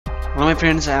My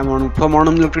friends, I am from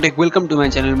ARNAB. Welcome to my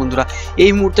channel বন্ধুরা।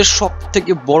 এই মুহূর্তে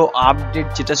সবথেকে বড় আপডেট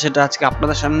সেটা আজকে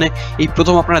আপনাদের সামনে এই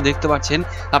প্রথম আপনারা দেখতে পাচ্ছেন।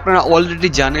 আপনারা অলরেডি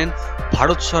জানেন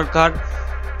ভারত সরকার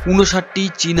 59টি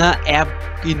চীনা অ্যাপ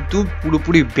কিন্তু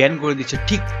পুরোপুরি ব্যান করে দিচ্ছে।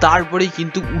 ঠিক তারপরেই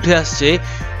কিন্তু উঠে আসছে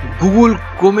গুগল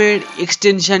ক্রোমের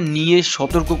এক্সটেনশন নিয়ে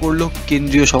সতর্ক করলো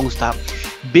কেন্দ্রীয় সংস্থা।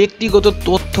 ব্যক্তিগত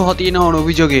তথ্য হাতিয়ে নেওয়ার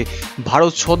অভিযোগে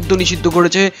ভারত সদ্য নিষিদ্ধ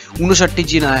করেছে 59টি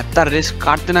চীনা অ্যাপ। তার রেস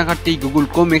কাটতে না কাটতেই গুগল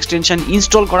ক্রোম এক্সটেনশন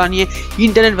ইনস্টল করা নিয়ে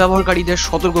ইন্টারনেট ব্যবহারকারীদের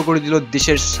সতর্ক করে দিল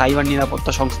দেশের সাইবার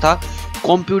নিরাপত্তা সংস্থা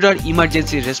কম্পিউটার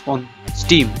ইমার্জেন্সি রেসপন্স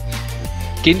টিম।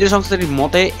 কেন্দ্রীয় সংস্থাটির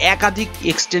মতে একাধিক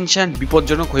এক্সটেনশন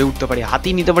বিপজ্জনক হয়ে উঠতে পারে,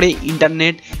 হাতিয়ে নিতে পারে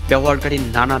ইন্টারনেট ব্যবহারকারীর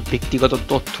নানা ব্যক্তিগত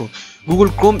তথ্য। গুগল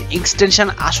ক্রোম এক্সটেনশন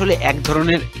আসলে এক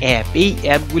ধরনের অ্যাপ। এই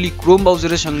অ্যাপগুলি ক্রোম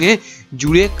ব্রাউজারের সঙ্গে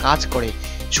জুড়ে কাজ করে,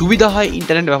 সুবিধা হয়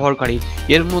ইন্টারনেট ব্যবহারকারীর।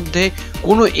 এর মধ্যে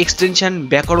কোনো এক্সটেনশন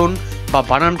ব্যাকরণ বা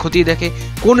বানান খতিয়ে দেখে,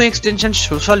 কোনো এক্সটেনশন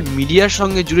সোশ্যাল মিডিয়ার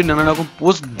সঙ্গে জুড়ে নানা রকম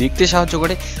পোস্ট দেখতে সাহায্য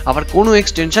করে, আবার কোনো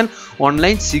এক্সটেনশন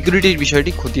অনলাইন সিকিউরিটির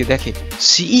বিষয়টি খতিয়ে দেখে।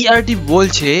 CERT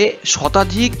বলছে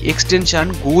শতাধিক এক্সটেনশন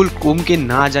গুগল ক্রোমকে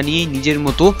না জানিয়েই নিজের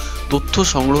মতো তথ্য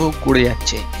সংগ্রহ করে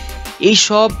যাচ্ছে।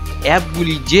 এইসব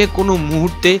অ্যাপগুলি যে কোনো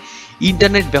মুহূর্তে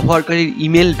ইন্টারনেট ব্যবহারকারীর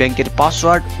ইমেল, ব্যাংকের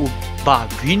পাসওয়ার্ড বা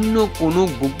ভিন্ন কোনো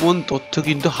গোপন তথ্য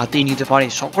কিন্তু হাতিয়ে নিতে পারে।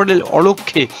 সকলের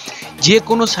অলক্ষ্যে যে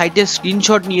কোনো সাইটের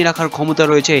স্ক্রিনশট নিয়ে রাখার ক্ষমতা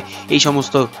রয়েছে এই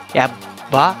সমস্ত অ্যাপ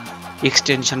বা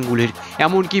এক্সটেনশনগুলির।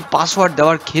 এমনকি পাসওয়ার্ড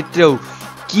দেওয়ার ক্ষেত্রেও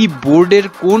কিবোর্ডের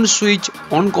কোন সুইচ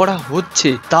অন করা হচ্ছে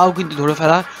তাও কিন্তু ধরে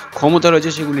ফেলার ক্ষমতা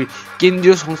রয়েছে সেগুলির।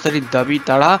 কেন্দ্রীয় সংস্থাটির দাবি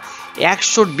তারা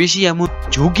 100র বেশি এমন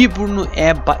ঝুঁকিপূর্ণ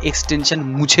অ্যাপ বা এক্সটেনশন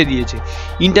মুছে দিয়েছে।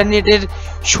 ইন্টারনেটের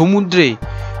সমুদ্রে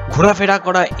ঘোরাফেরা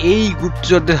করা এই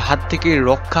গুপ্তচরদের হাত থেকে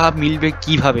রক্ষা মিলবে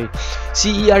কিভাবে?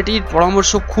 CERTর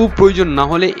পরামর্শ খুব প্রয়োজন না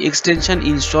হলে এক্সটেনশন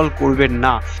ইনস্টল করবেন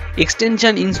না।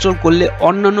 এক্সটেনশন ইনস্টল করলে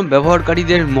অন্যান্য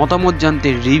ব্যবহারকারীদের মতামত জানতে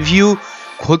রিভিউ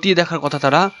খতিয়ে দেখার কথা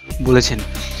তারা বলেছেন।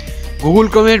 গুগল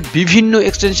ক্রোমের বিভিন্ন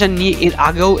এক্সটেনশন নিয়ে এর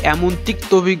আগেও এমন তিক্ত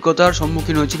অভিজ্ঞতার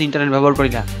সম্মুখীন হয়েছেন ইন্টারনেট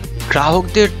ব্যবহারকারীরা।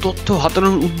 গ্রাহকদের তথ্য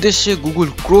হাতানোর উদ্দেশ্যে গুগল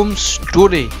ক্রোম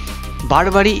স্টোরে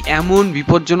বারবারই এমন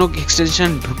বিপজ্জনক এক্সটেনশন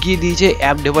ঢুকিয়ে দিয়েছে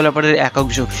অ্যাপ ডেভেলপারের এক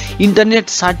অংশ। ইন্টারনেট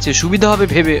সার্চে সুবিধা হবে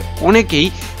ভেবে অনেকেই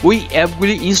ওই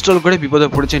অ্যাপগুলি ইনস্টল করে বিপদে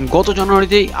পড়েছেন। গত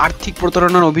জানুয়ারিতেই আর্থিক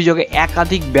প্রতারণার অভিযোগে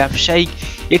একাধিক ব্যবসায়িক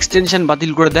এক্সটেনশন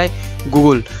বাতিল করে দেয়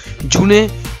গুগল। জুনে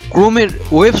ক্রোমের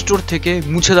ওয়েব স্টোর থেকে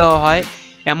মুছে দেওয়া হয়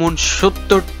এমন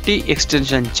 70টি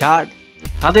এক্সটেনশন, যার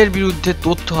তাদের বিরুদ্ধে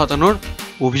তথ্য হাতানোর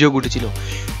অভিযোগ উঠেছিল।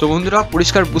 তো বন্ধুরা,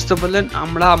 পরিষ্কার বুঝতে পারলেন,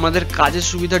 আমরা আমাদের কাজের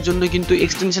সুবিধার জন্য কিন্তু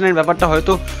এক্সটেনশনের ব্যাপারটা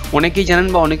হয়তো অনেকেই জানেন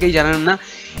বা অনেকেই জানেন না।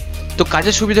 তো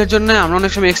কাজের সুবিধার জন্য আমরা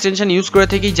অনেক সময় এক্সটেনশন ইউজ করে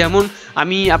থাকি। যেমন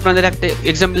আমি আপনাদের একটা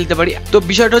এক্সাম্পল দিতে পারি। তো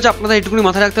বিষয়টা হচ্ছে আপনাদের এটুকুনি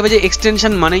মাথায় রাখতে হবে যে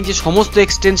এক্সটেনশন মানেই যে সমস্ত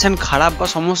এক্সটেনশন খারাপ বা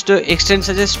সমস্ত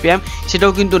এক্সটেনশন যে স্প্যাম,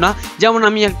 সেটাও কিন্তু না। যেমন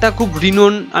আমি একটা খুব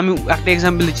রিনোন একটা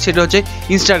এক্সাম্পল দিচ্ছি, সেটা হচ্ছে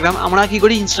ইনস্টাগ্রাম। আমরা কী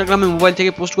করি, ইনস্টাগ্রামে মোবাইল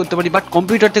থেকে পোস্ট করতে পারি, বাট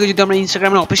কম্পিউটার থেকে যদি আমরা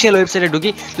ইনস্টাগ্রামের অফিসিয়াল ওয়েবসাইটে ঢুকি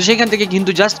তো সেখান থেকে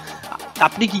কিন্তু জাস্ট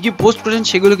আপনি কী কী পোস্ট করেছেন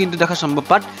সেগুলো কিন্তু দেখা সম্ভব।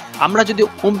 বাট আমরা যদি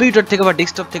কম্পিউটার থেকে বা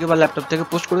ডেস্কটপ থেকে বা ল্যাপটপ থেকে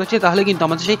পোস্ট করে যাচ্ছি তাহলে কিন্তু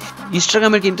আমাদের সেই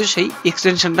ইনস্টাগ্রামের কিন্তু সেই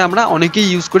এক্সটেনশনটা আমরা অনেকেই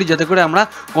ইউজ করি, যাতে করে আমরা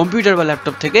কম্পিউটার বা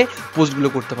ল্যাপটপ থেকে পোস্টগুলো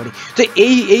করতে পারি। তো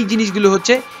এই জিনিসগুলো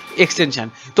হচ্ছে এক্সটেনশন।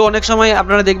 তো অনেক সময়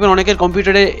আপনারা দেখবেন অনেকের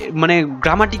কম্পিউটারে মানে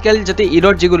গ্রামাটিক্যাল যাতে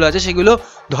এরর যেগুলো আছে সেগুলো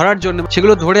ধরার জন্য,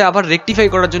 সেগুলো ধরে আবার রেকটিফাই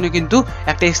করার জন্য কিন্তু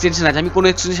একটা এক্সটেনশন আছে। আমি কোনো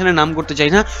এক্সটেনশনের নাম করতে চাই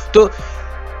না। তো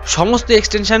সমস্ত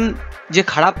এক্সটেনশন যে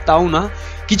খারাপ তাও না,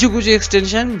 কিছু কিছু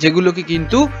এক্সটেনশন যেগুলোকে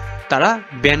কিন্তু তারা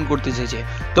ব্যান করতে চাইছে।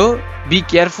 তো বি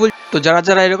কেয়ারফুল। তো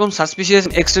যারা এরকম সাসপিশিয়াস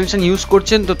এক্সটেনশন ইউজ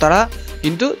করছেন তো তারা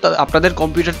কিন্তু আপনাদের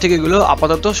কম্পিউটার থেকে এগুলো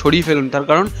আপাতত সরিয়ে ফেলুন, তার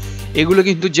কারণ এগুলো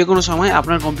কিন্তু যে কোনো সময়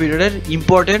আপনার কম্পিউটারের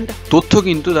ইম্পর্টেন্ট তথ্য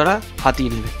কিন্তু তারা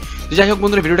হাতিয়ে নেবে। তো যাই হোক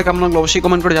বন্ধুরা, ভিডিওটা কেমন লাগলো অবশ্যই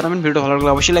কমেন্ট করে জানাবেন। ভিডিওটা ভালো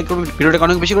লাগলে অবশ্যই লাইক করুন, ভিডিওটাকে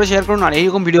অনেক বেশি করে শেয়ার করুন। আর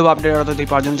এইরকম ভিডিও বা আপডেট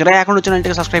পাওয়ার জন্য যারা এখনও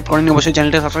চ্যানেলটাকে সাবস্ক্রাইব করেনি অবশ্যই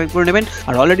চ্যানেলটা সাবস্ক্রাইব করে নেবেন।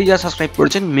 আর অলরেডি যারা সাবস্ক্রাইব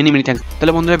করেছেন মেনি থ্যাঙ্কস।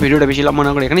 তাহলে বন্ধুরা, ভিডিওটা বেশি লম্বা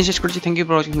না করে এখানেই শেষ করছি। Thank you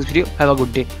for watching this video. Have a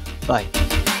good day. By.